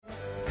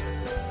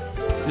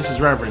This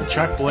is Reverend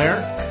Chuck Blair.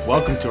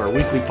 Welcome to our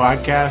weekly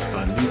podcast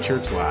on New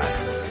Church Live.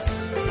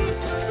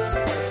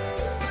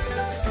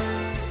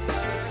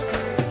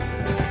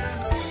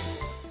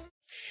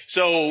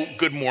 So,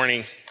 good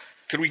morning.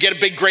 Could we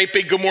get a great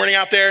big good morning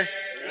out there?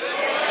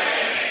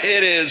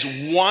 It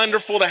is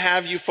wonderful to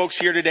have you folks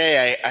here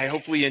today. I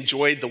hopefully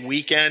enjoyed the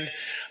weekend.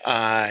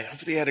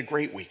 Hopefully you had a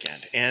great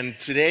weekend. And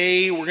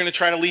today we're going to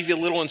try to leave you a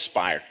little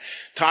inspired,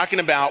 talking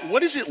about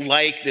what is it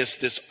like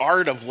this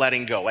art of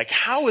letting go? Like,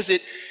 how is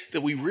it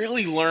that we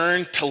really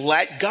learn to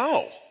let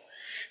go?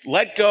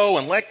 Let go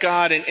and let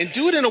God and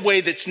do it in a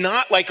way that's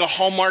not like a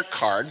Hallmark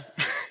card.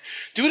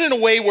 Do it in a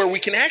way where we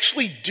can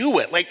actually do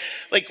it. Like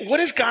what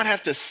does God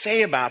have to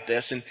say about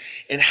this,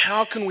 and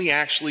how can we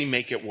actually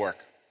make it work?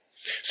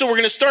 So we're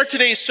going to start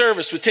today's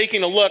service with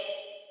taking a look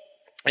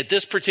at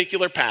this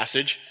particular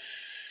passage.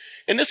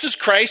 And this is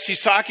Christ.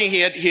 He's talking.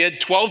 He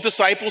had 12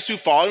 disciples who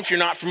followed him. If you're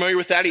not familiar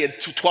with that, he had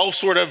 12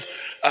 sort of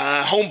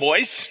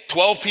homeboys,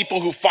 12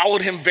 people who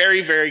followed him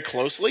very, very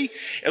closely,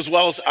 as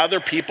well as other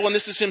people. And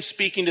this is him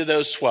speaking to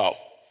those 12.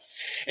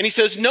 And he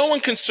says, no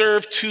one can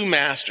serve two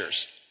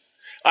masters.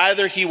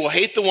 Either he will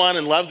hate the one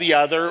and love the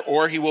other,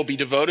 or he will be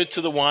devoted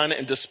to the one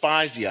and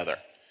despise the other.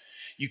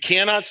 You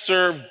cannot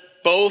serve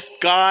both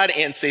God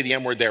and, say the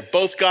M word there,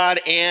 both God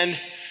and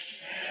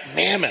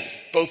mammon.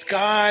 Both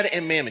God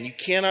and mammon. You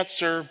cannot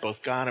serve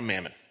both God and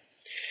mammon.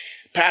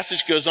 The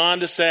passage goes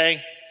on to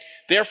say,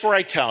 therefore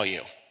I tell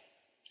you,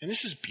 and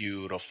this is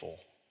beautiful,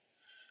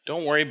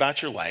 don't worry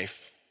about your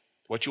life,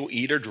 what you will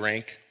eat or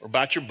drink, or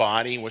about your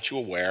body and what you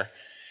will wear.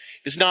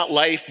 Is not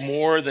life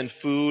more than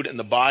food and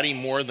the body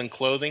more than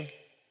clothing?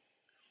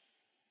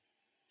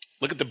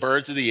 Look at the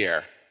birds of the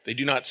air. They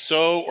do not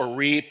sow or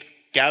reap,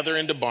 gather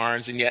into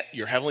barns, and yet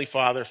your heavenly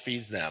Father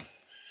feeds them.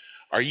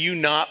 Are you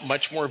not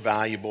much more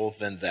valuable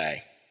than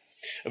they?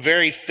 A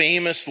very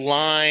famous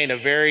line, a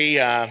very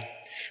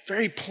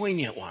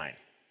poignant line.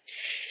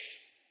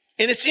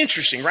 And it's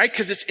interesting, right?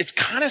 Because it's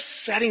kind of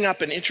setting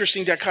up an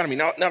interesting dichotomy.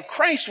 Now,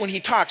 Christ, when he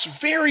talks,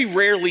 very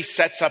rarely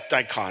sets up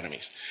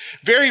dichotomies.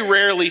 Very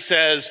rarely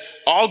says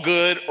all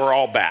good or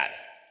all bad.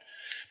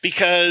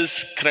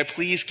 Because, could I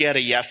please get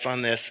a yes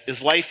on this?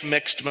 Is life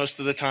mixed most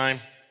of the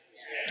time?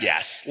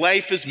 Yes,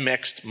 life is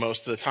mixed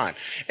most of the time.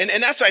 And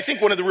that's, I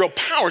think, one of the real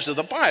powers of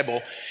the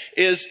Bible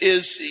is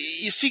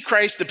you see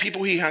Christ, the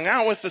people he hung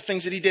out with, the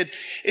things that he did,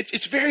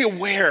 it's very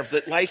aware of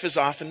that life is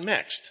often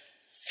mixed.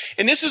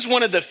 And this is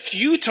one of the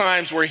few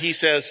times where he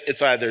says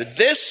it's either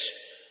this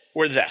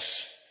or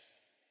this.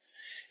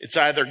 It's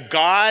either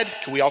God,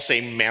 can we all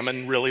say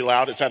mammon really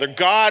loud? It's either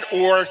God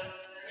or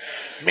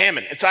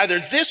mammon. It's either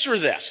this or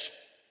this.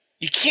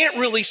 You can't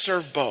really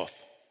serve both.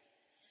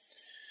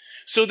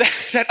 So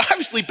that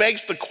obviously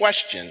begs the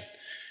question,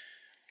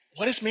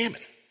 what is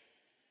mammon?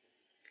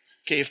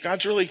 Okay, if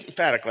God's really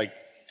emphatic, like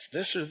it's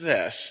this or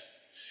this,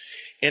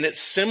 and it's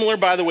similar,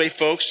 by the way,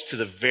 folks, to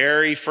the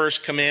very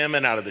first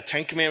commandment out of the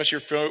 10 Commandments.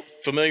 You're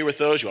familiar with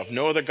those. You'll have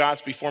no other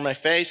gods before my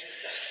face.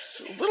 It's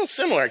a little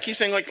similar. I keep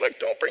saying, like, look,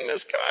 don't bring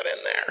this God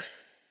in there.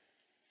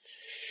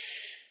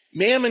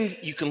 Mammon,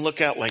 you can look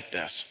at like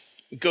this.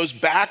 It goes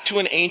back to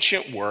an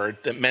ancient word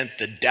that meant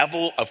the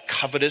devil of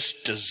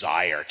covetous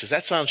desire. Does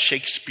that sound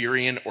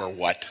Shakespearean or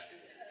what?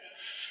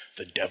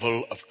 The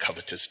devil of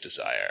covetous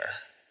desire.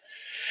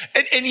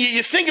 And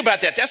you think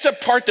about that. That's a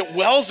part that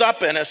wells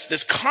up in us,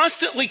 this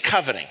constantly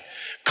coveting,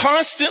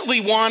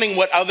 constantly wanting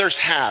what others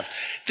have,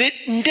 that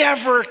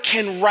never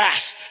can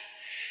rest.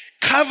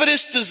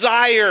 Covetous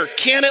desire,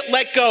 can it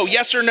let go?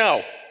 Yes or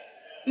no?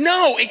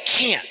 No, it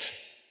can't.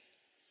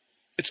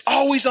 It's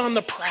always on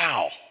the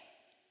prowl.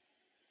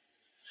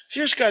 So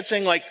here's God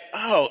saying, like,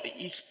 oh,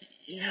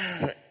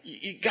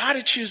 you got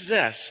to choose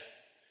this.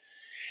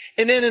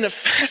 And then in a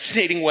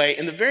fascinating way,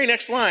 in the very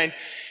next line,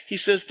 he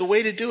says the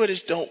way to do it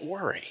is don't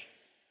worry.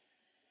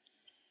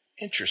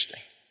 Interesting.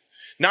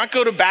 Not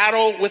go to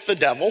battle with the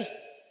devil.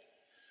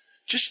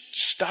 Just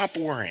stop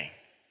worrying.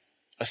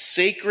 A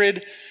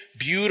sacred,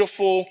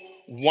 beautiful,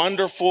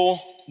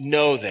 wonderful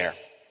no there.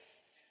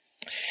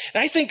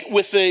 And I think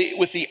with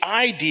the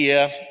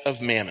idea of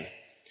mammon,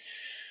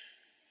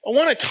 I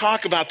want to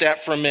talk about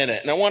that for a minute,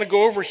 and I want to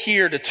go over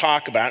here to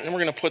talk about it, and then we're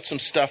going to put some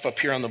stuff up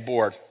here on the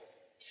board.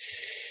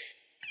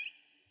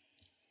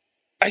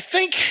 I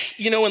think,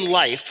 in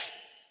life,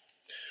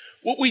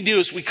 what we do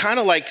is we kind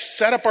of like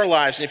set up our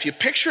lives, and if you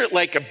picture it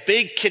like a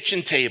big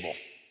kitchen table,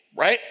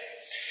 right?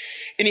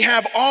 And you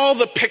have all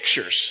the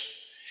pictures,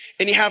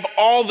 and you have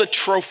all the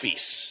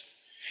trophies,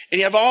 and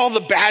you have all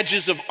the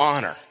badges of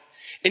honor,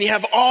 and you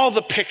have all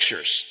the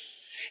pictures.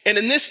 And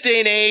in this day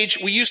and age,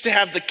 we used to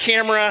have the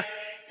camera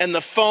and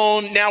the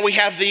phone. Now we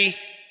have the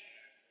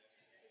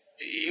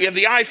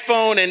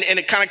iPhone, and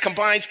it kind of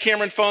combines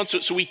camera and phone.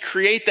 So we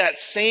create that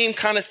same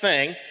kind of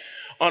thing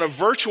on a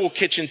virtual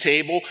kitchen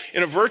table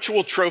in a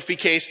virtual trophy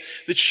case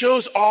that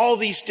shows all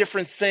these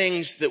different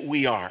things that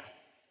we are.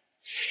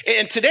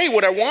 And today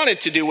what I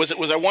wanted to do was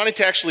I wanted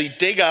to actually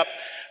dig up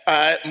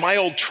my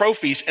old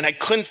trophies, and I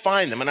couldn't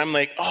find them. And I'm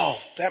like,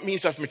 oh, that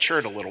means I've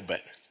matured a little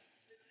bit.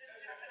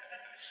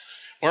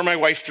 Or my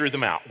wife threw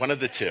them out, one of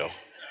the two.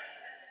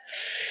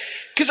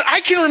 Because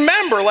I can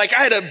remember, like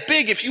I had a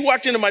big, if you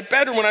walked into my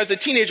bedroom when I was a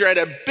teenager, I had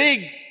a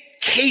big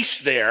case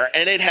there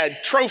and it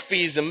had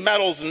trophies and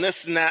medals and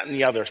this and that and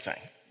the other thing,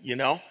 you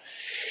know?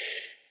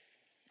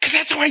 Because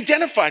that's how I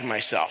identified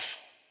myself.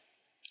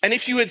 And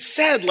if you had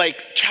said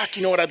like, Chuck,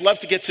 you know what, I'd love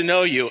to get to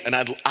know you. And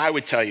I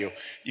would tell you,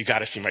 you got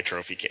to see my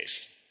trophy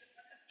case.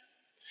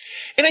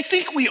 And I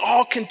think we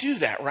all can do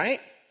that, right?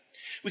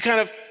 We kind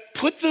of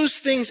put those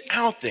things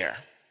out there.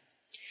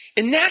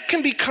 And that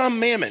can become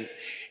mammon.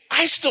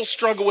 I still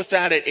struggle with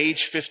that at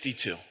age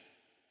 52.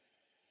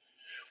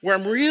 Where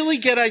I'm really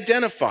get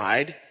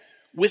identified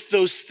with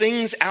those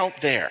things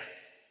out there.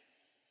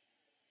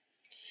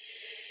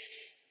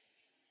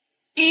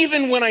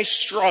 Even when I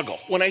struggle,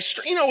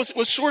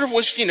 it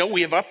was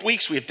we have up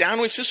weeks, we have down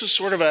weeks. This was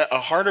sort of a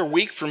harder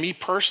week for me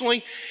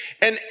personally.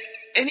 And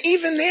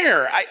even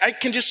there, I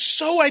can just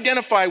so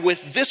identify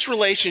with this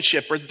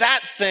relationship or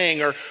that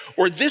thing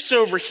or this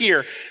over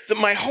here that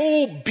my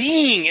whole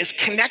being is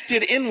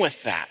connected in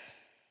with that.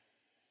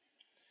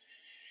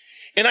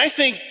 And I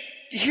think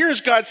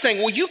here's God saying,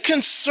 well, you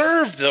can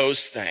serve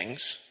those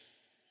things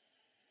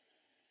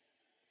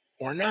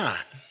or not.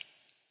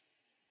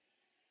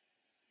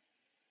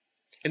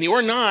 And the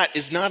or not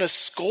is not a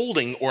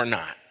scolding or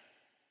not.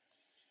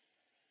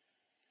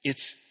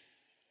 It's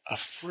a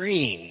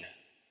freeing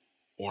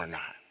or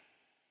not.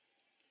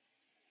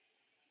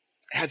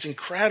 It adds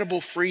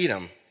incredible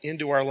freedom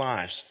into our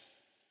lives.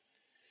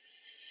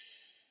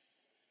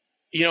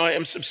 You know,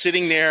 I'm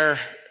sitting there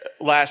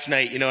last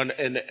night,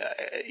 and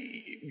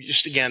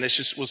just again,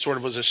 this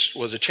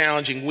was a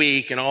challenging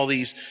week, and all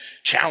these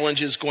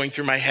challenges going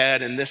through my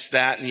head, and this,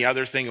 that, and the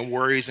other thing, and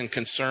worries and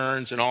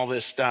concerns, and all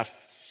this stuff.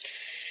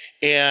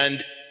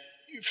 And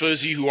for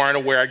those of you who aren't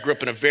aware, I grew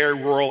up in a very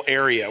rural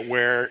area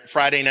where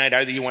Friday night,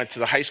 either you went to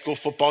the high school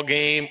football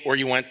game or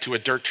you went to a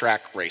dirt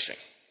track racing.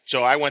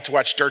 So I went to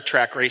watch dirt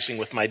track racing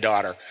with my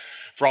daughter.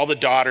 For all the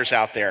daughters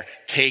out there,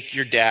 take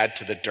your dad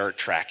to the dirt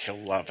track. He'll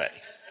love it.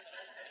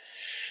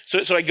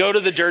 So I go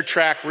to the dirt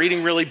track,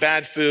 eating really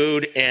bad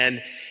food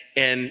and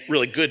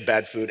really good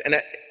bad food.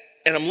 And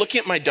I'm looking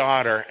at my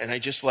daughter and I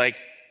just like,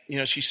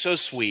 she's so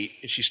sweet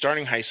and she's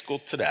starting high school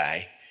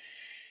today.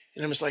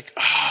 And I'm just like,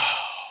 oh.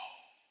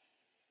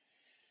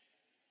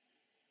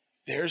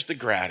 There's the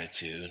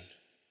gratitude.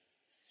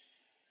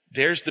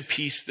 There's the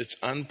piece that's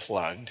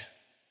unplugged.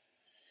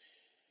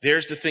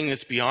 There's the thing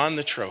that's beyond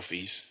the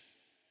trophies.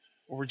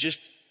 We're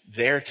just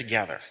there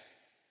together,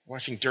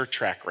 watching dirt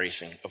track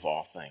racing of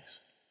all things.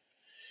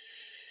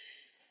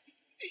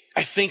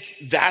 I think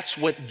that's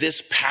what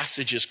this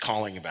passage is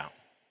calling about.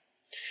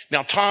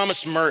 Now,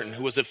 Thomas Merton,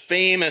 who was a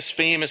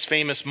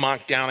famous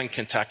monk down in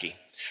Kentucky,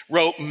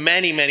 wrote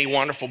many, many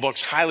wonderful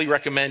books. Highly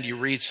recommend you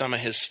read some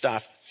of his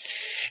stuff.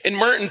 And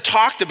Merton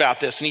talked about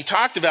this, and he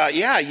talked about,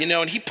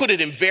 and he put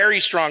it in very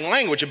strong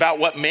language about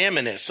what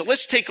mammon is. So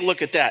let's take a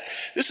look at that.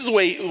 This is the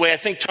way I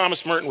think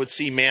Thomas Merton would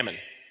see mammon.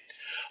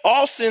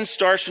 All sin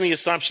starts from the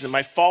assumption that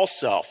my false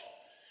self,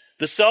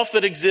 the self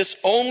that exists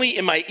only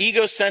in my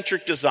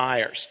egocentric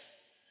desires,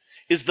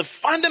 is the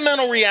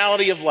fundamental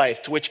reality of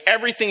life to which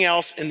everything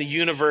else in the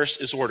universe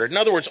is ordered. In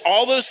other words,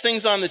 all those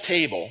things on the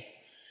table,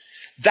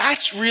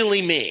 that's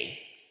really me.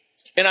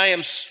 And I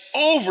am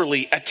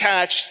overly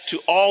attached to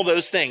all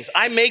those things.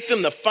 I make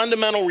them the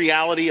fundamental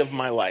reality of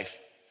my life.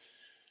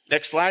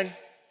 Next slide.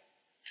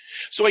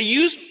 So I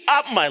use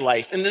up my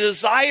life in the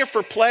desire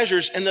for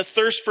pleasures and the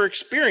thirst for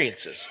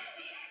experiences,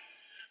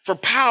 for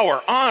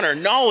power, honor,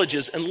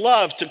 knowledges, and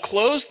love to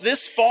close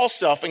this false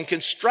self and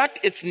construct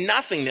its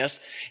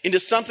nothingness into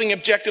something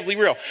objectively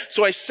real.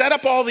 So I set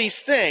up all these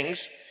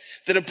things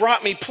that have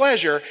brought me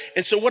pleasure.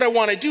 And so what I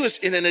want to do is,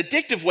 in an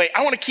addictive way,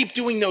 I want to keep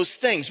doing those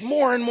things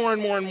more and more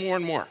and more and more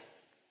and more.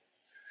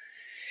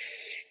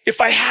 If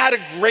I had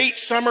a great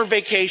summer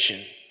vacation,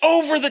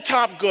 over the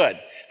top good,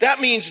 that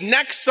means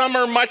next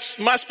summer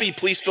must be,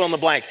 please fill in the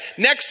blank.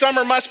 Next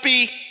summer must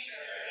be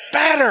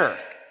better.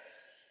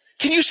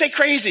 Can you say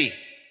crazy?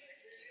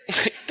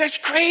 That's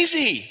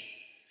crazy.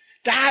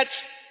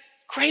 That's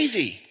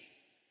crazy.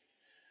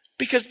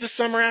 Because the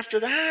summer after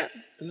that,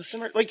 and the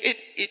summer, like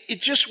it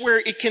just where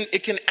it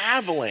can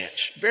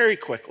avalanche very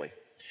quickly.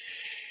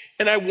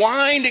 And I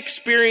wind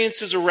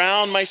experiences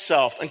around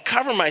myself and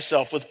cover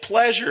myself with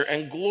pleasure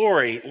and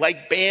glory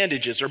like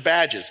bandages or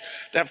badges.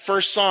 That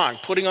first song,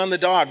 Putting on the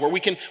Dog, where we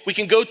can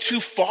go too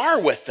far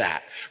with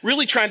that,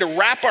 really trying to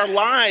wrap our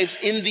lives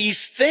in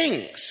these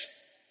things.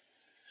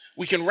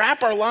 We can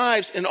wrap our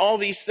lives in all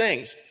these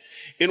things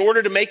in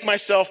order to make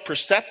myself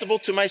perceptible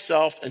to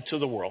myself and to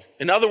the world.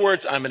 In other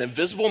words, I'm an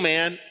invisible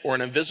man or an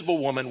invisible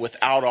woman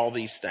without all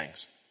these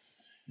things.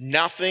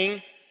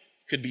 Nothing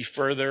could be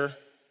further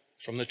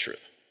from the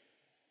truth.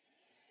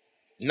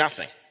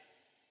 Nothing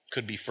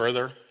could be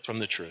further from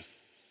the truth.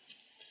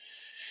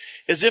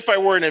 As if I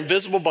were an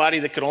invisible body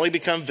that could only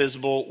become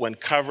visible when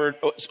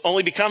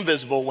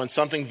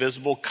something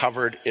visible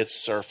covered its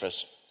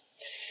surface.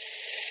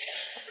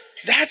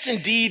 That's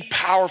indeed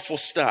powerful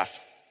stuff.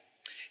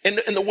 And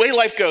the way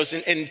life goes,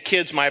 and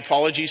kids, my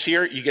apologies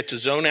here, you get to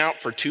zone out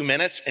for 2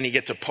 minutes and you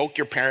get to poke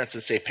your parents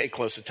and say, pay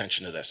close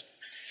attention to this.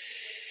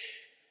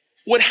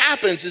 what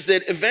happens is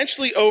that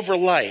eventually over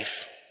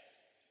life,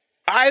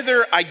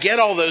 either I get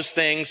all those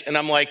things and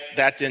I'm like,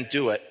 that didn't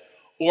do it,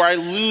 or I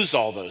lose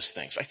all those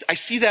things. I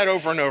see that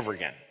over and over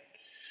again.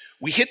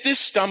 We hit this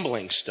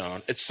stumbling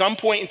stone at some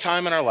point in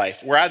time in our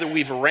life where either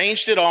we've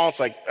arranged it all, it's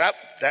like,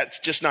 that's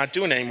just not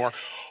doing it anymore,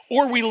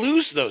 or we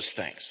lose those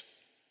things.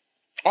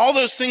 All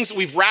those things that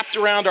we've wrapped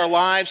around our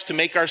lives to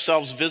make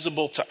ourselves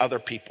visible to other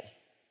people.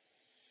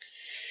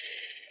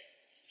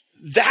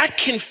 That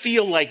can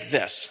feel like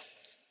this.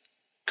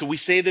 Could we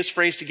say this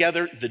phrase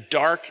together? The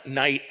dark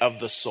night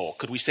of the soul.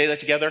 Could we say that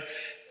together?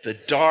 The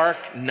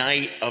dark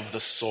night of the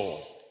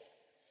soul.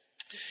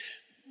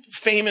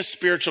 Famous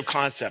spiritual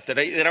concept that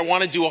I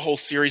want to do a whole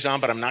series on,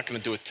 but I'm not going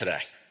to do it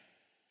today.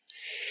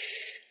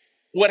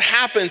 What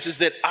happens is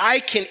that I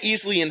can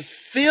easily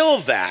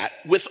infill that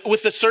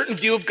with a certain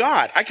view of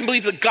God. I can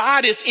believe that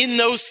God is in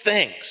those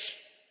things.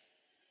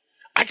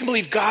 I can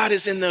believe God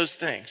is in those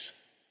things.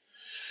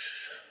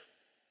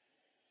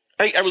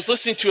 I was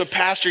listening to a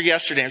pastor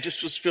yesterday. I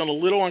just was feeling a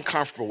little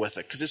uncomfortable with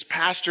it because this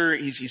pastor,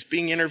 he's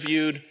being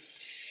interviewed,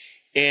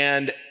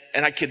 and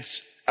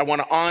I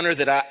want to honor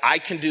that I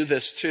can do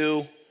this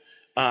too.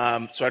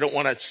 So I don't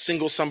want to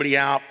single somebody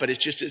out, but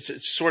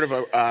it's sort of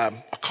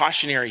a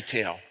cautionary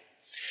tale.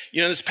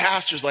 You know, this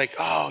pastor's like,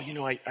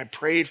 I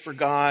prayed for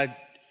God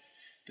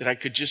that I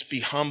could just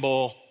be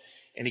humble,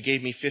 and he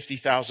gave me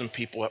 50,000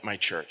 people at my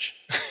church.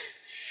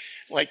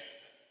 Like,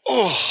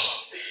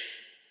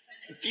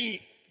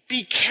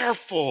 be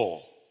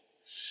careful.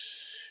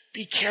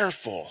 Be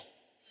careful.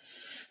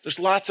 There's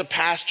lots of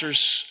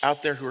pastors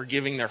out there who are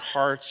giving their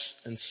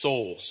hearts and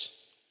souls,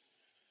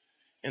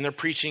 and they're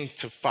preaching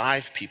to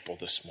 5 people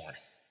this morning.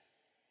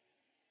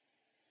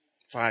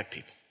 5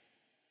 people.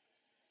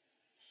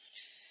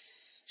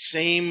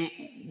 Same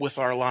with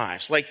our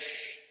lives. Like,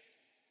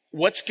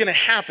 what's going to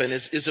happen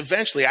is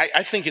eventually,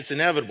 I think it's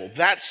inevitable,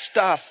 that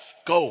stuff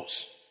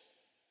goes.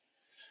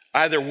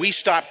 Either we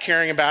stop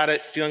caring about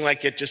it, feeling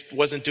like it just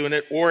wasn't doing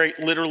it, or it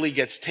literally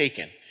gets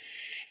taken.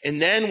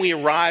 And then we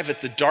arrive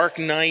at the dark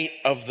night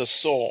of the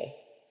soul.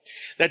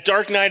 That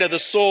dark night of the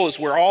soul is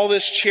where all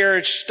this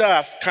cherished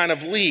stuff kind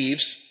of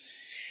leaves,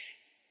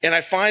 and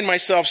I find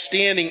myself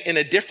standing in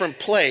a different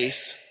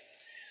place,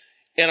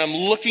 and I'm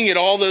looking at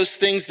all those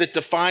things that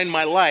define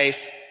my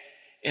life,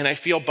 and I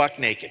feel buck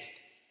naked.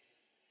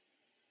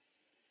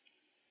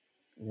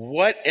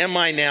 What am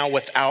I now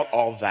without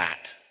all that?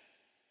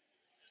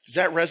 Does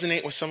that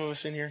resonate with some of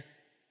us in here?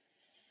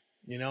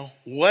 You know,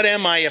 what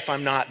am I if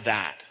I'm not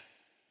that?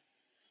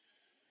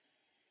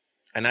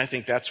 And I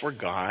think that's where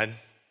God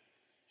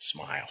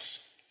smiles.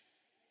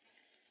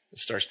 It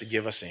starts to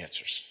give us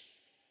answers.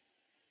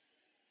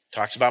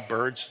 Talks about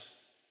birds.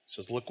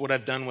 Says, look what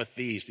I've done with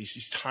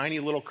these tiny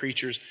little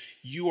creatures.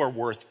 You are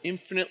worth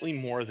infinitely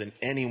more than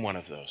any one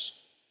of those.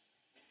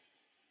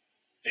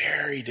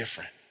 Very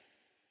different.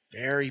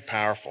 Very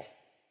powerful.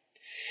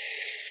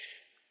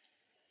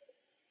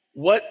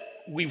 What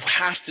we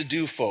have to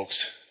do,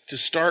 folks, to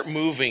start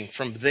moving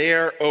from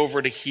there over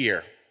to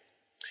here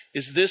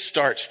is this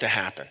starts to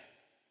happen.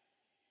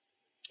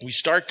 We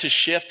start to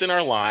shift in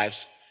our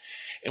lives,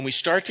 and we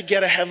start to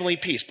get a heavenly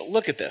peace. But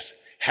look at this.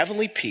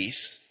 Heavenly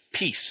peace,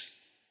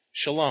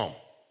 shalom,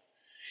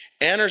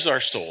 enters our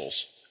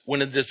souls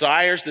when the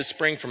desires that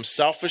spring from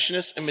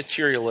selfishness and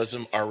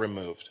materialism are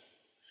removed.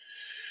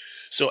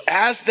 So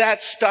as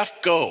that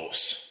stuff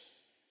goes,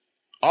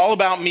 all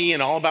about me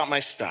and all about my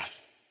stuff,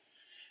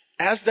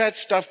 as that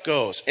stuff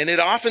goes, and it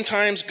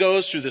oftentimes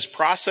goes through this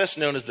process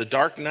known as the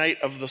dark night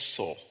of the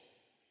soul,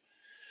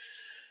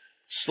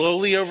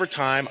 slowly over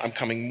time, I'm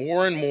coming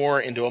more and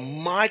more into a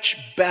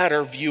much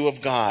better view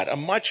of God, a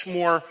much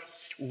more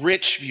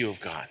rich view of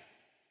God.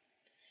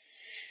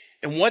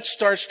 And what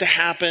starts to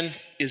happen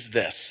is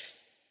this.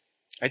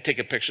 I take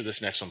a picture of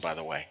this next one, by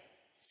the way.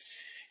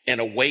 An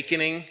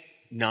awakening,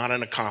 not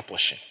an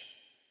accomplishing.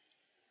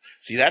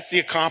 See, that's the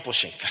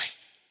accomplishing thing.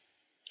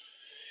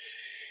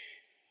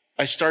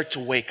 I start to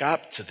wake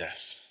up to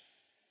this.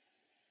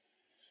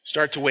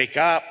 Start to wake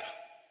up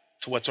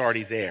to what's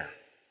already there.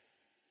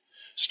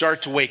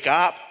 Start to wake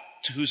up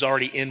to who's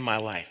already in my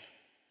life.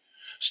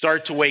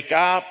 Start to wake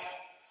up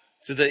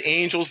to the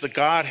angels that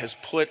God has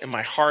put in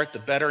my heart, the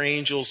better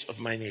angels of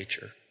my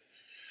nature.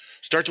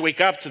 Start to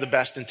wake up to the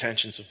best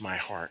intentions of my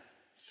heart.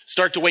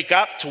 Start to wake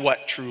up to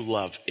what true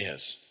love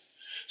is.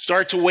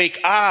 Start to wake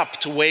up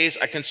to ways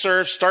I can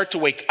serve. Start to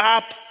wake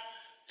up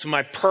to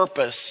my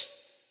purpose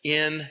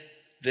in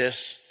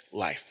this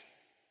life.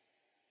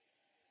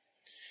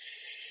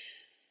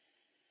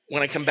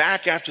 When I come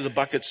back after the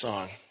bucket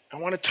song, I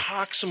want to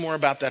talk some more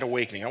about that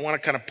awakening. I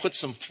want to kind of put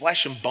some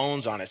flesh and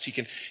bones on it so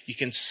you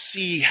can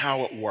see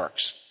how it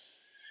works.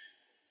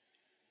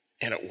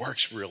 And it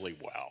works really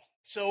well.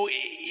 So,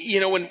 you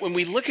know, when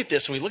we look at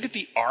this, when we look at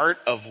the art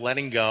of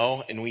letting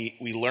go, and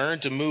we learn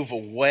to move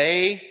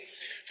away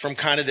from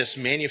kind of this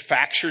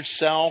manufactured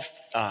self,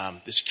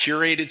 this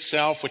curated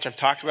self, which I've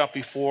talked about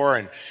before,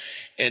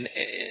 and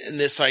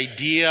this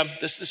idea,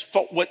 this is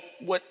what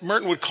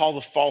Merton would call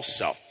the false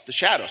self, the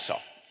shadow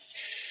self.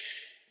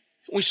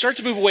 When we start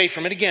to move away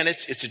from it, again,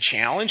 it's a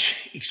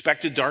challenge.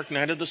 Expect a dark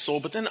night of the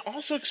soul, but then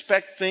also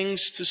expect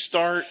things to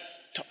start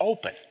to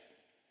open.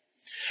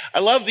 I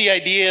love the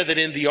idea that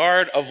in the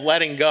art of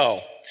letting go,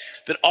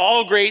 that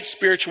all great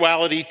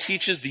spirituality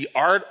teaches the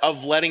art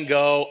of letting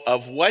go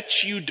of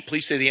what you,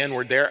 please say the N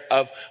word there,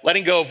 of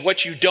letting go of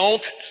what you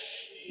don't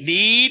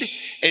need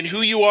and who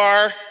you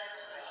are.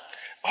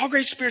 All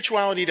great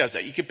spirituality does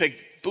that. You could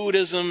pick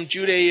Buddhism,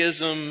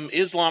 Judaism,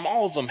 Islam,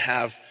 all of them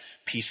have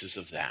pieces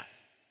of that.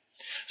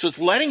 So it's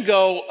letting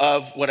go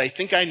of what I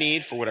think I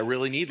need for what I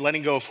really need,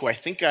 letting go of who I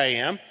think I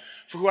am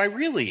for who I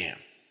really am.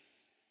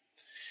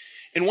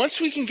 And once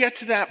we can get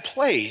to that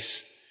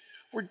place,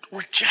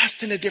 we're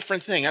just in a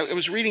different thing. I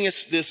was reading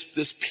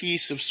this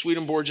piece of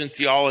Swedenborgian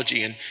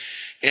theology,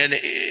 and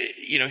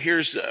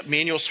here's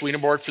Emanuel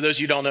Swedenborg. For those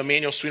of you who don't know,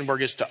 Emanuel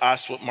Swedenborg is to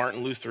us what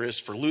Martin Luther is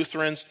for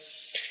Lutherans.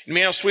 And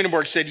Emanuel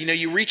Swedenborg said,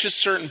 you reach a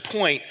certain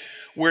point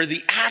where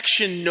the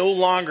action no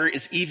longer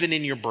is even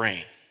in your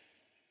brain.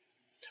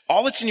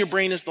 All that's in your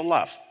brain is the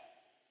love.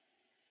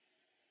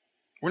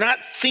 We're not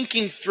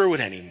thinking through it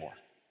anymore.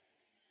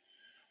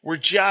 We're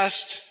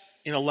just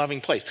in a loving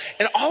place.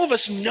 And all of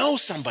us know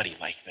somebody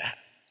like that.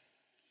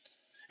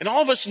 And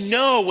all of us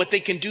know what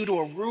they can do to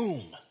a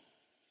room.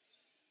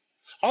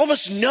 All of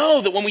us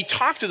know that when we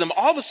talk to them,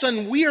 all of a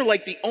sudden we are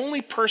like the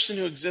only person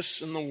who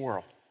exists in the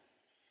world.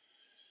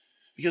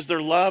 Because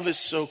their love is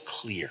so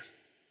clear.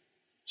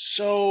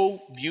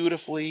 So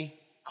beautifully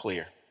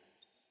clear.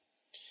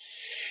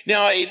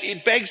 Now,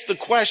 it begs the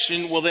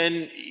question, well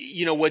then,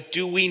 what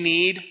do we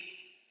need?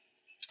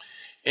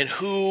 And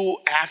who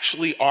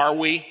actually are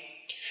we?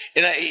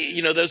 And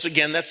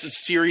that's a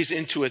series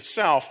into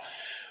itself.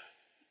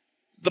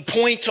 The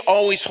point to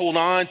always hold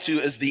on to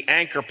is the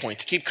anchor point,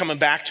 to keep coming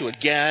back to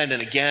again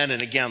and again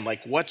and again. Like,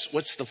 what's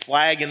the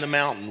flag in the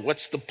mountain?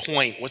 What's the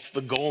point? What's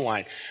the goal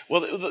line? Well,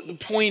 the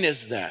point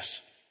is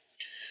this.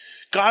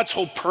 God's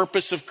whole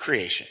purpose of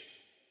creation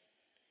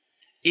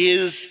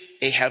is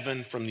a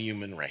heaven from the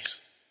human race.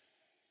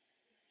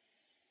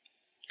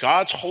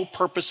 God's whole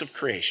purpose of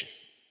creation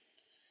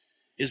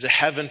is a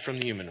heaven from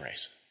the human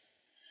race.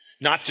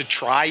 Not to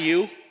try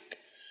you,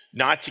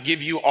 not to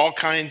give you all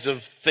kinds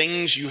of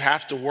things you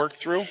have to work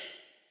through,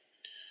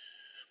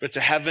 but it's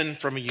a heaven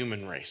from a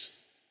human race.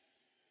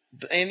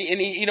 And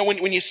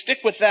when you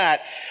stick with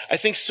that, I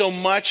think so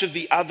much of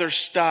the other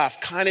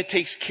stuff kind of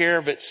takes care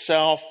of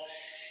itself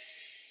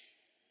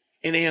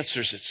and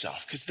answers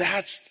itself, because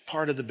that's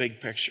part of the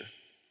big picture.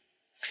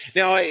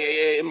 Now,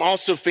 I'm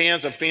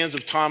fans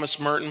of Thomas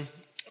Merton.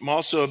 I'm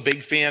also a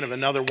big fan of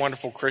another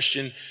wonderful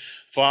Christian,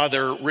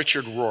 Father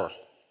Richard Rohr.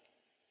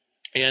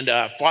 And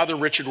Father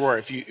Richard Rohr,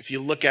 if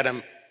you look at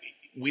him,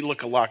 we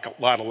look a lot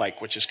alike,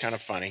 which is kind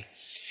of funny.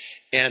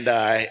 And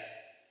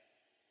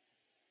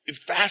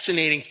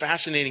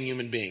fascinating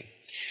human being.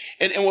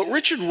 And what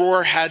Richard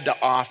Rohr had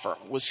to offer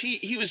was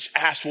he was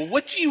asked, well,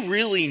 what do you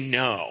really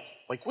know?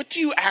 Like, what do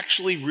you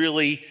actually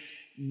really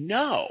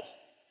know?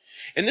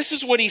 And this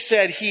is what he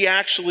said he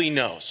actually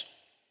knows.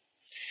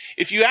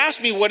 If you ask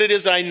me what it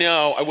is I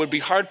know, I would be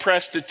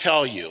hard-pressed to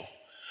tell you.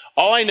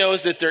 All I know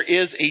is that there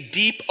is a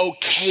deep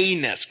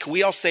okayness. Can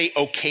we all say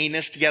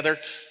okayness together?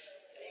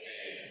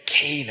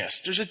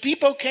 Okayness. There's a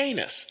deep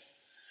okayness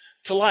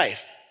to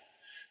life.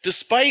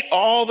 Despite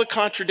all the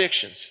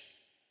contradictions,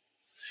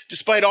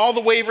 despite all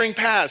the wavering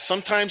paths,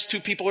 sometimes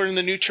two people are in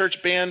the new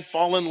church band,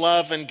 fall in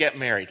love, and get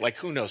married. Like,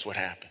 who knows what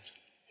happens?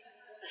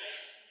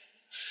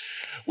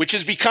 Which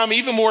has become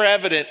even more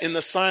evident in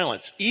the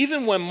silence.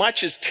 Even when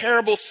much is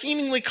terrible,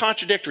 seemingly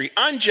contradictory,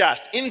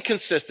 unjust,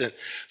 inconsistent,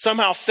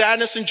 somehow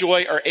sadness and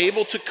joy are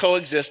able to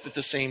coexist at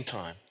the same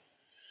time.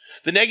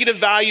 The negative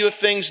value of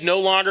things no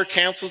longer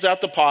cancels out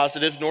the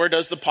positive, nor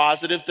does the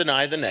positive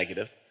deny the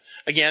negative.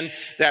 Again,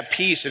 that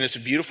peace, and it's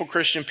a beautiful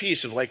Christian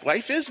peace of like,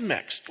 life is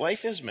mixed.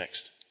 Life is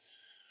mixed.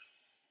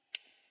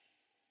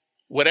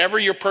 Whatever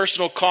your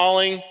personal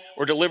calling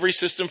or delivery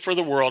system for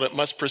the world, it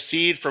must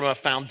proceed from a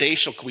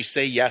foundational, can we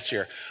say yes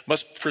here?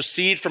 Must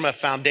proceed from a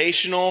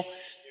foundational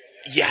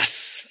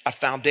yes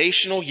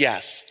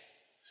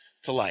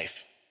to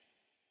life.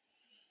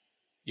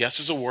 Yes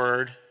is a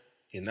word.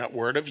 In that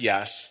word of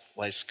yes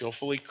lies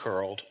skillfully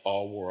curled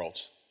all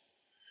worlds.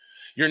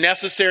 Your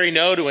necessary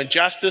no to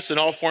injustice and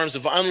all forms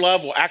of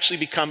unlove will actually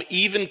become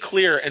even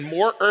clearer and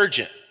more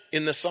urgent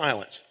in the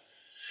silence.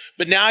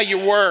 But now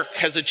your work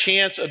has a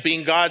chance of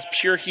being God's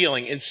pure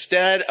healing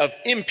instead of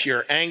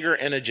impure anger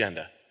and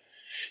agenda.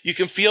 You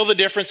can feel the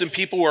difference in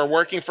people who are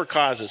working for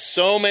causes.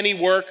 So many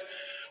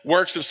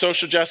works of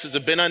social justice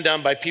have been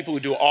undone by people who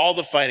do all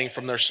the fighting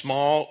from their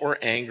small or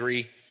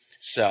angry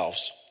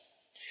selves.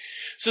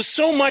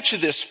 So much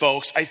of this,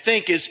 folks, I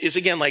think is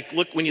again, like,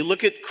 look, when you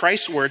look at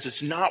Christ's words,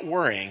 it's not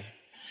worrying.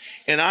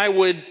 And I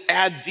would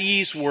add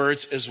these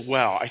words as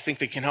well. I think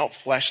they can help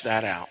flesh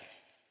that out.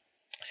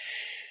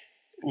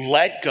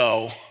 Let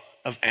go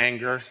of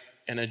anger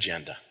and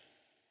agenda.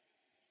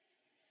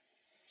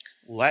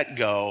 Let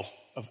go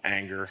of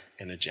anger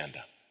and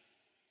agenda.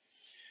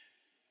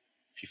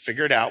 If you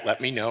figure it out,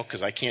 let me know,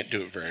 because I can't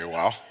do it very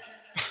well.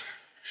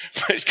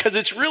 because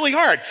it's really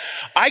hard.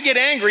 I get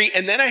angry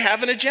and then I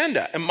have an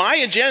agenda. And my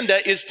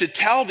agenda is to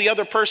tell the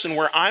other person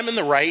where I'm in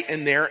the right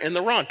and they're in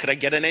the wrong. Could I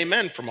get an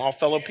amen from all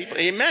fellow people?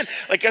 Amen.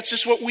 Like that's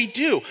just what we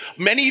do.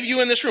 Many of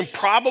you in this room,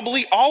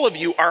 probably all of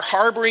you, are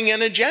harboring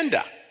an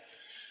agenda.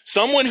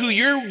 Someone who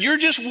you're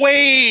just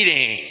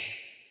waiting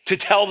to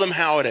tell them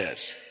how it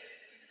is.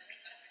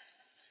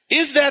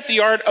 Is that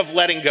the art of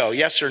letting go?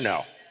 Yes or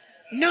no?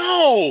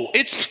 No,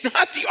 it's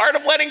not the art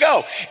of letting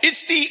go.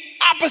 It's the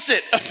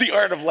opposite of the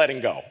art of letting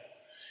go.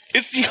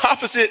 It's the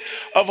opposite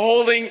of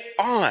holding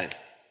on.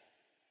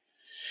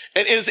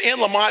 And as Anne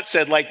Lamott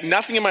said, like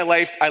nothing in my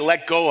life I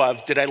let go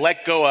of did I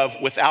let go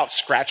of without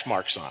scratch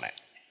marks on it.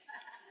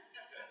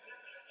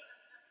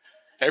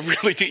 I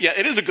really do. Yeah,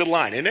 it is a good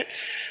line, isn't it?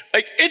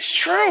 Like it's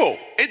true.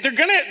 They're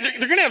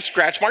gonna have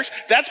scratch marks.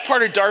 That's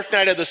part of dark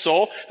night of the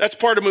soul. That's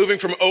part of moving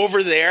from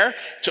over there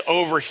to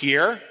over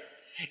here.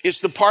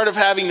 It's the part of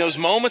having those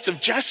moments of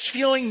just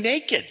feeling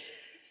naked.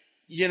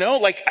 You know,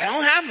 like I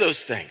don't have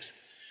those things.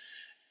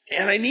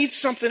 And I need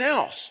something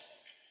else.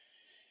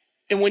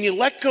 And when you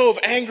let go of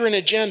anger and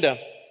agenda,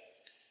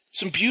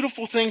 some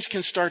beautiful things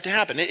can start to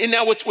happen. And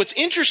now what's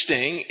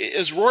interesting,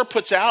 as Rohr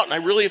puts out, and I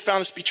really have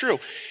found this to be true,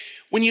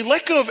 when you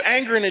let go of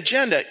anger and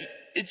agenda,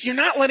 you're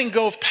not letting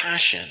go of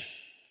passion.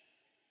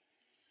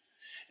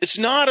 It's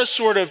not a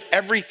sort of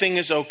everything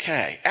is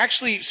okay.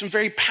 Actually, some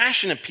very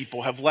passionate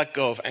people have let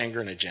go of anger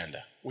and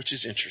agenda, which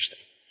is interesting.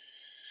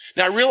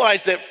 Now, I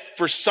realize that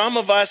for some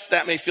of us,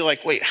 that may feel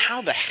like, wait,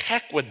 how the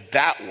heck would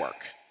that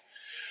work?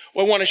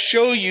 Well, I want to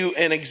show you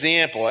an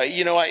example.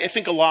 I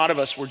think a lot of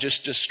us were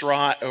just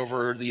distraught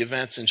over the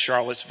events in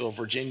Charlottesville,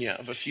 Virginia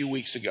of a few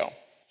weeks ago.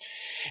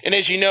 And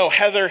as you know,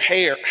 Heather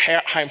Heyer,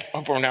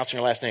 I'm pronouncing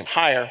her last name,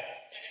 Heyer,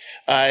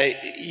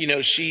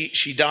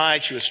 she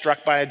died. She was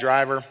struck by a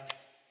driver.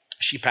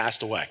 She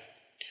passed away.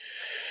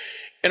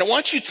 And I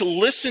want you to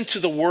listen to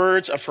the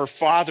words of her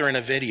father in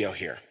a video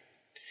here.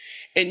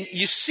 And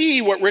you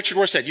see what Richard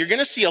Rohr said. You're going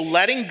to see a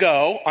letting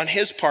go on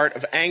his part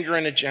of anger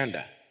and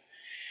agenda.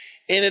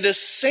 And at the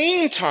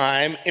same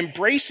time,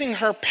 embracing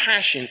her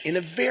passion in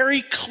a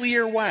very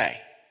clear way.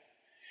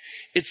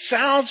 It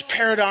sounds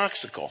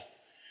paradoxical,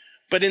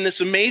 but in this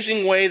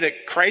amazing way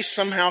that Christ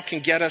somehow can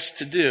get us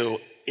to do,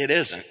 it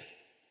isn't.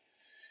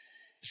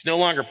 It's no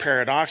longer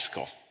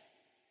paradoxical.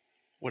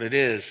 What it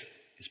is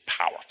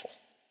powerful.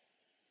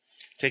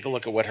 Take a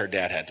look at what her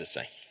dad had to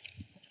say.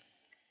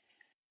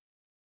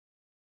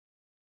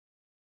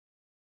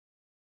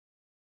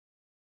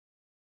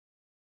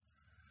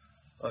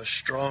 A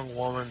strong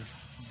woman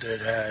that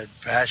had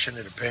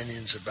passionate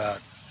opinions about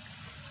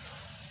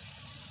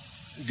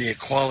the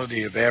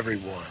equality of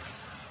everyone,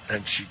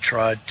 and she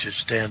tried to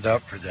stand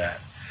up for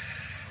that.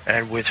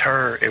 And with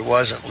her, it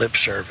wasn't lip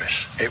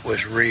service. It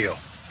was real.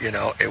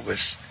 It was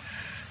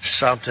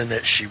something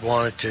that she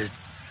wanted to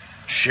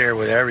share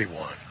with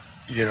everyone,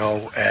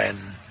 and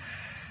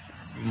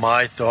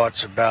my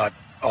thoughts about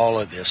all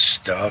of this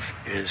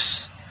stuff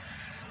is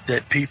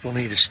that people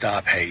need to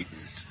stop hating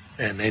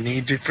and they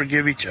need to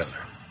forgive each other,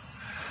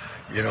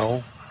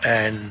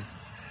 and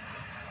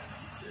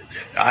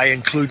I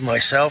include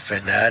myself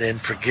in that, in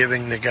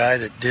forgiving the guy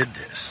that did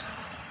this.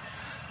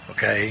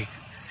 Okay?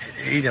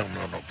 He don't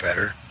know no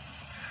better.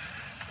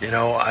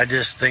 I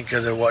just think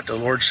of what the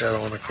Lord said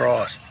on the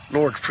cross.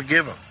 Lord,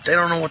 forgive them. They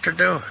don't know what they're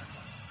doing.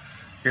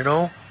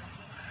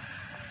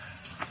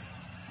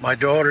 My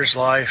daughter's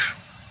life,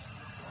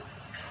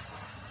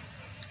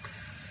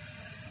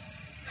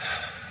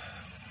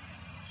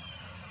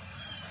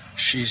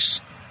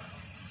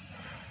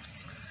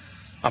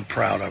 I'm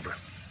proud of her.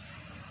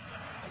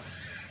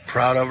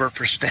 Proud of her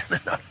for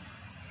standing up.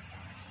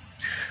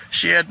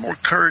 She had more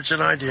courage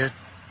than I did.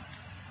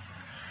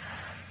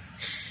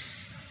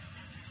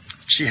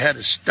 She had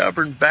a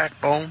stubborn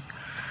backbone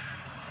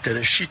that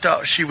if she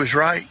thought she was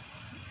right,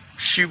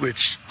 she would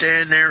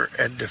stand there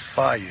and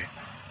defy you.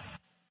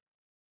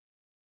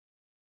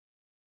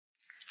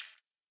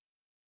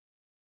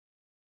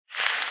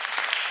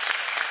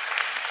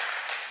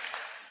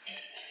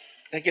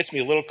 That gets me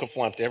a little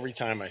conflumped every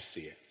time I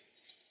see it.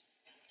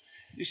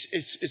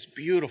 It's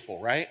beautiful,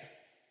 right?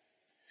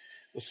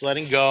 This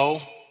letting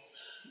go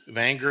of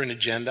anger and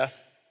agenda.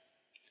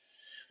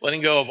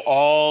 Letting go of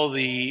all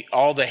the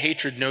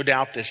hatred, no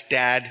doubt, this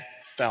dad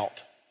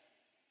felt.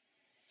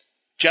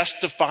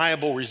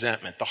 Justifiable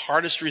resentment. The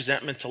hardest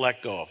resentment to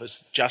let go of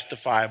is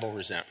justifiable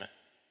resentment.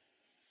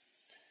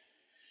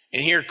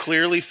 And here,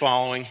 clearly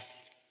following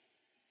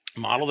a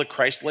model that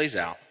Christ lays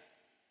out,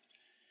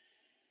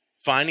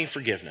 finding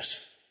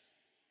forgiveness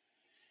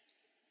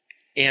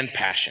and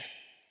passion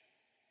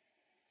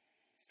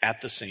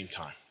at the same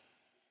time.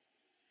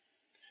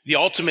 The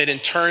ultimate in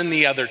turn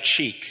the other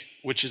cheek,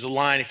 which is a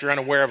line, if you're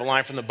unaware of a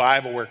line from the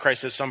Bible where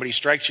Christ says somebody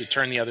strikes you,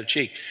 turn the other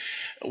cheek.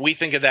 We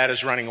think of that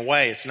as running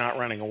away. It's not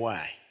running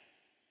away.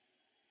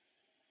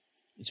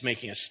 It's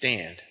making a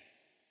stand.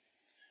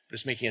 But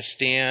it's making a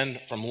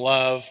stand from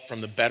love,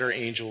 from the better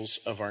angels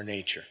of our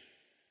nature.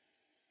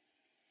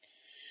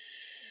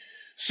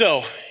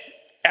 So,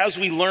 as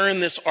we learn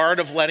this art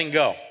of letting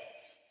go,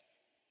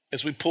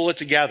 as we pull it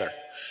together,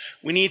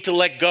 We need to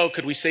let go.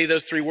 Could we say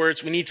those three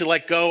words? We need to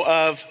let go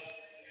of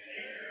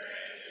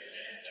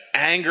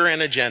anger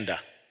and agenda,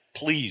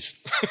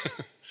 please.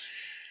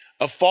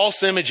 Of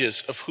false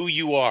images of who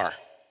you are,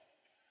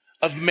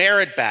 of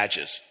merit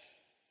badges,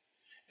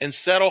 and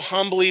settle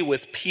humbly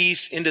with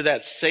peace into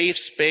that safe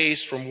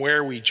space from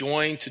where we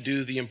join to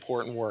do the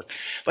important work.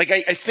 Like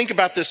I think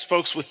about this,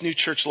 folks, with New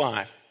Church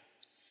Live,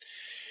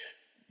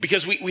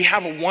 because we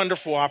have a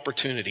wonderful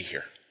opportunity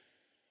here.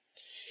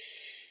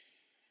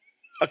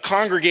 A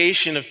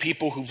congregation of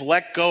people who've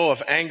let go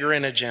of anger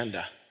and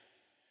agenda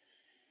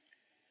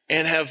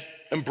and have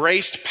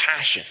embraced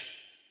passion,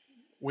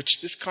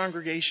 which this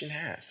congregation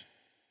has,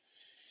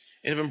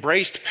 and have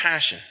embraced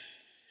passion.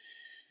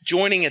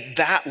 Joining at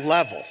that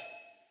level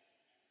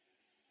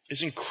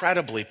is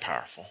incredibly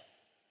powerful.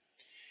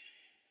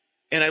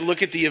 And I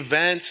look at the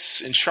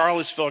events in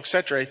Charlottesville, et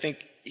cetera, I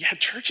think, yeah,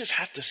 churches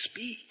have to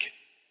speak.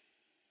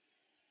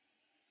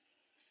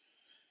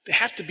 They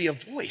have to be a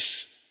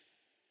voice.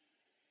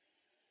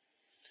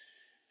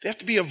 They have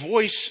to be a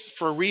voice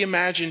for a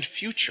reimagined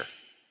future.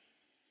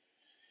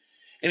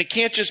 And it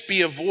can't just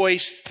be a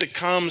voice that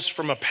comes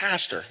from a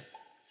pastor,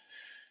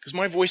 because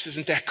my voice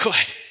isn't that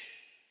good.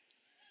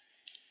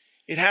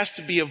 It has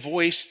to be a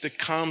voice that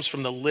comes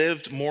from the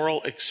lived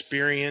moral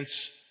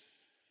experience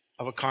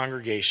of a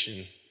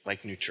congregation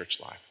like New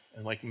Church Live,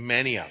 and like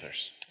many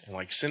others, and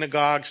like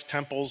synagogues,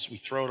 temples, we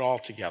throw it all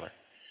together.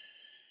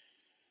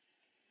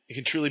 It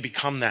can truly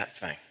become that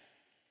thing.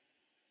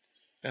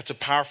 That's a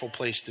powerful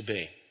place to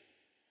be.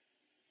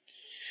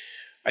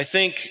 I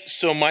think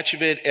so much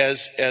of it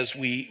as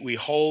we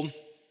hold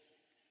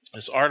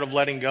this art of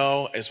letting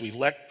go, as we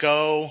let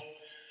go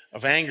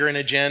of anger and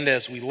agenda,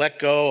 as we let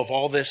go of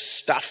all this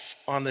stuff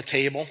on the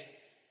table,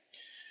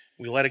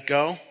 we let it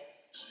go,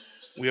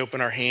 we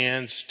open our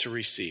hands to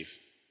receive.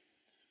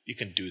 You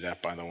can do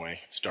that, by the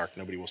way. It's dark.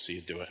 Nobody will see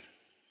you do it.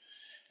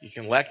 You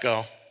can let go,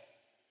 and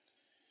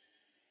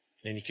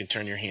then you can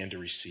turn your hand to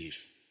receive.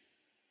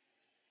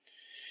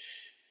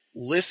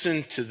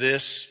 Listen to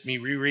this, me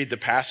reread the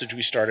passage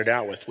we started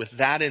out with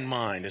that in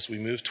mind as we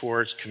move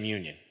towards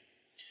communion.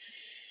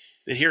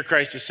 That here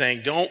Christ is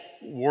saying, don't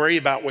worry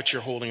about what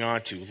you're holding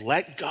on to.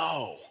 Let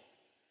go.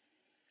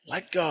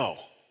 Let go.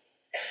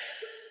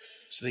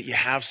 So that you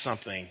have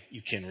something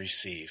you can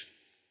receive.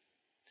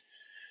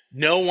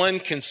 No one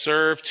can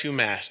serve two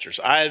masters.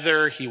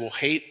 Either he will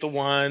hate the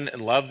one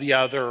and love the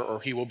other, or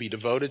he will be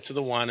devoted to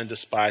the one and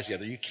despise the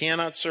other. You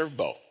cannot serve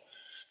both,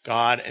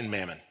 God and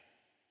mammon.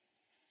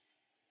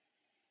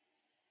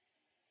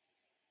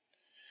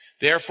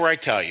 Therefore, I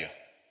tell you,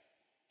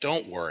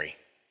 don't worry.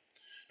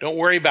 Don't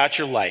worry about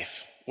your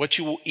life, what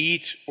you will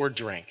eat or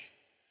drink,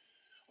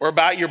 or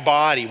about your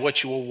body,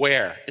 what you will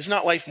wear. Is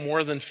not life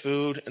more than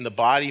food, and the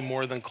body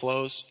more than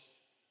clothes?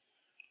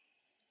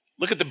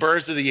 Look at the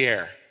birds of the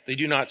air. They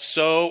do not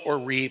sow or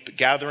reap,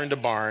 gather into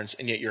barns,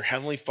 and yet your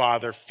heavenly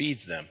Father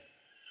feeds them.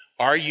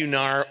 Are you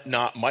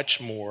not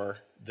much more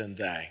than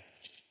they?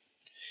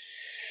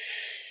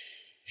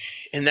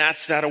 And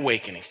that's that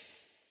awakening.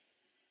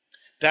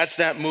 That's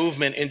that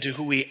movement into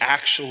who we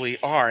actually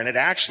are. And it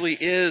actually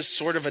is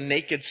sort of a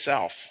naked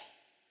self.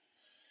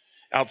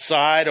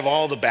 Outside of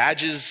all the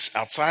badges,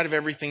 outside of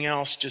everything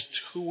else, just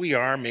who we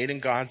are, made in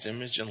God's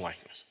image and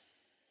likeness.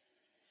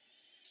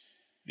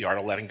 The art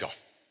of letting go.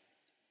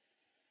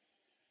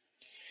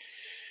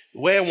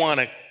 The way I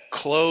want to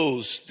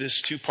close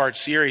this two-part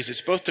series,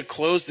 it's both to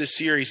close this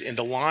series and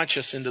to launch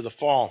us into the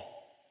fall,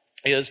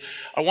 is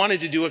I wanted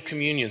to do a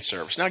communion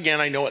service. Now, again,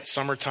 I know it's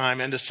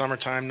summertime, end of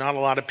summertime, not a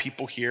lot of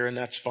people here, and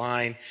that's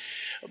fine.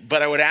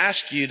 But I would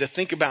ask you to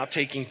think about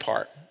taking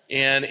part.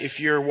 And if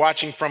you're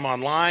watching from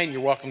online,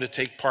 you're welcome to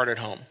take part at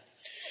home.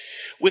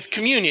 With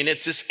communion,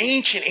 it's this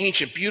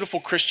ancient, beautiful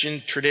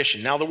Christian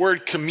tradition. Now, the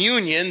word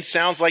communion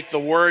sounds like the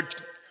word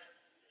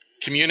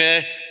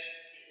community.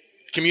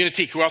 Can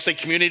we all say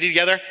community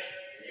together?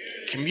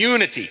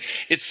 Community.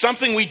 It's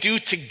something we do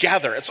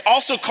together. It's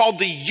also called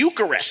the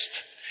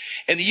Eucharist.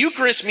 And the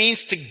Eucharist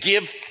means to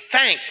give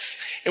thanks.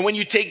 And when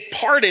you take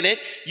part in it,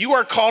 you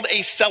are called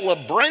a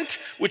celebrant,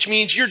 which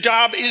means your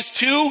job is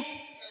to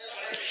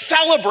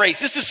celebrate.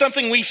 This is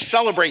something we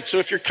celebrate. So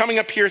if you're coming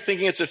up here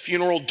thinking it's a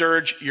funeral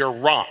dirge, you're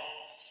wrong.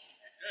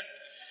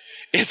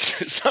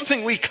 It's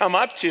something we come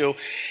up to,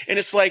 and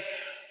it's like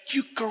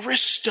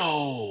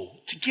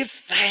Eucharisto, to give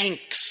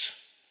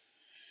thanks.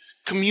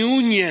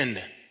 Communion,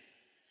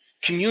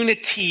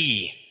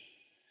 community,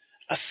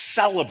 a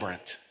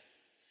celebrant.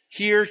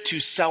 Here to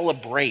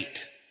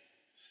celebrate.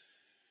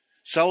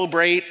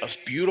 Celebrate a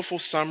beautiful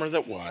summer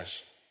that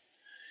was,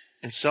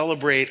 and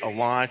celebrate a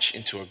launch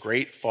into a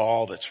great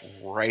fall that's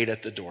right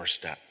at the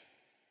doorstep.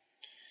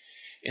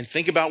 And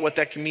think about what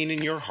that can mean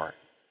in your heart.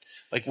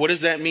 Like, what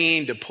does that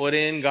mean to put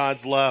in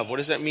God's love? What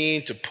does that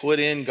mean to put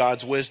in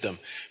God's wisdom?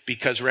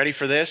 Because, ready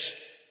for this?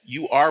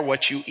 You are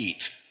what you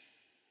eat.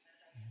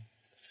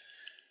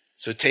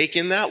 So take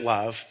in that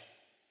love,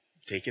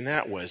 take in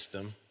that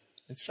wisdom,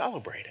 and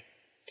celebrate it.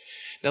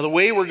 Now, the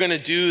way we're going to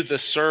do the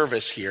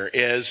service here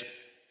is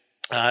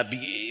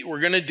We're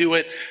going to do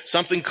it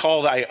something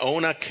called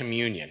Iona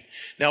Communion.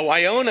 Now,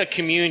 Iona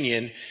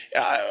Communion,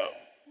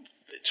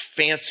 it's a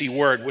fancy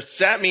word. What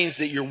that means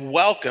that you're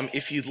welcome,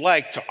 if you'd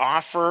like, to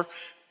offer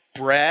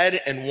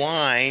bread and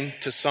wine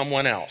to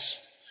someone else.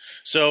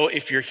 So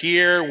if you're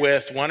here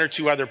with one or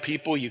two other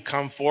people, you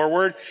come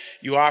forward,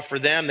 you offer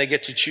them, they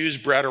get to choose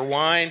bread or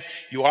wine,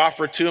 you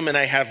offer to them, and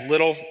I have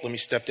let me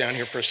step down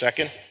here for a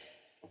second.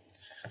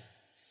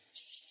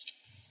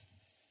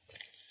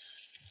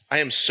 I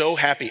am so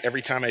happy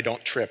every time I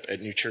don't trip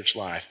at New Church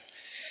Live.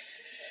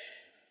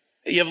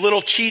 You have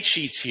little cheat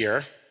sheets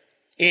here,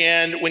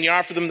 and when you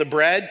offer them the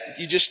bread,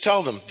 you just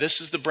tell them,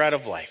 this is the bread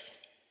of life.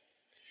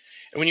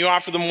 And when you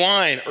offer them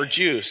wine or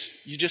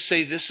juice, you just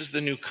say, this is the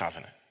new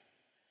covenant.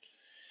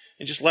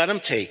 And just let them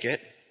take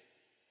it,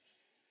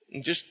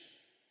 and just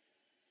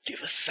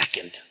give a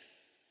second.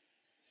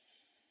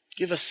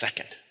 Give a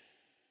second.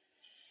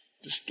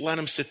 Just let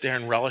them sit there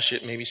and relish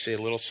it, maybe say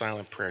a little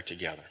silent prayer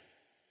together.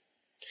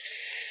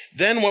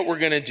 Then what we're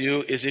going to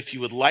do is, if you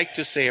would like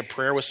to say a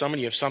prayer with someone,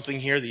 you have something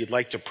here that you'd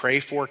like to pray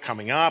for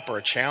coming up, or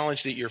a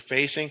challenge that you're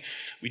facing.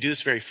 We do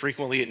this very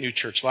frequently at New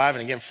Church Live.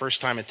 And again,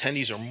 first-time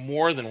attendees are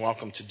more than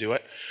welcome to do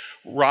it.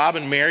 Rob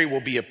and Mary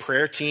will be a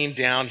prayer team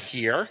down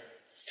here.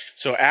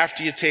 So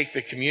after you take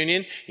the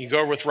communion, you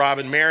go with Rob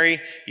and Mary.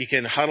 You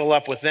can huddle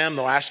up with them.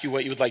 They'll ask you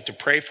what you would like to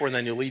pray for, and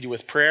then they'll lead you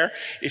with prayer.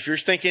 If you're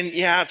thinking,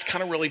 yeah, it's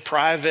kind of really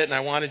private, and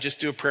I want to just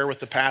do a prayer with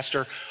the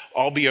pastor,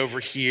 I'll be over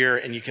here,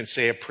 and you can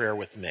say a prayer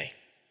with me.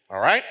 All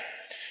right?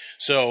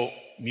 So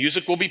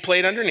music will be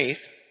played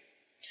underneath.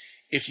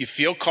 If you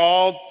feel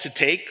called to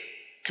take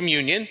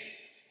communion,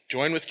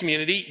 join with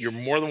community, you're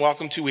more than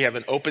welcome to. We have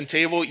an open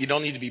table. You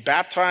don't need to be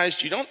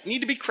baptized. You don't need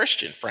to be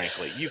Christian,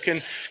 frankly. You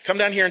can come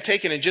down here and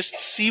take it and just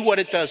see what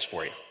it does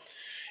for you.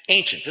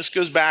 Ancient. This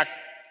goes back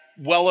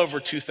well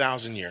over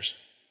 2,000 years.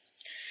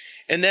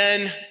 And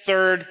then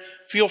third,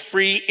 feel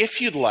free,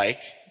 if you'd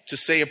like, to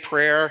say a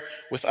prayer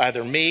with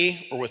either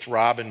me or with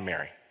Rob and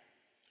Mary.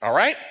 All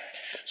right?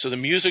 So the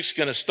music's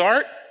going to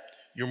start.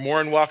 You're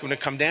more than welcome to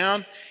come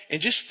down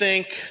and just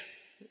think,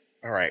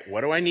 all right,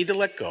 what do I need to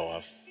let go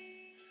of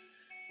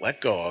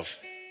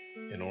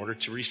in order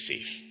to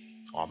receive?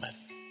 Amen.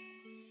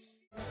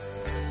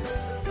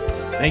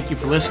 Thank you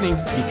for listening.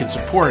 You can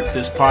support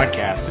this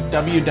podcast at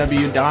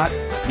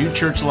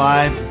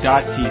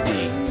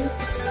www.newchurchlive.tv.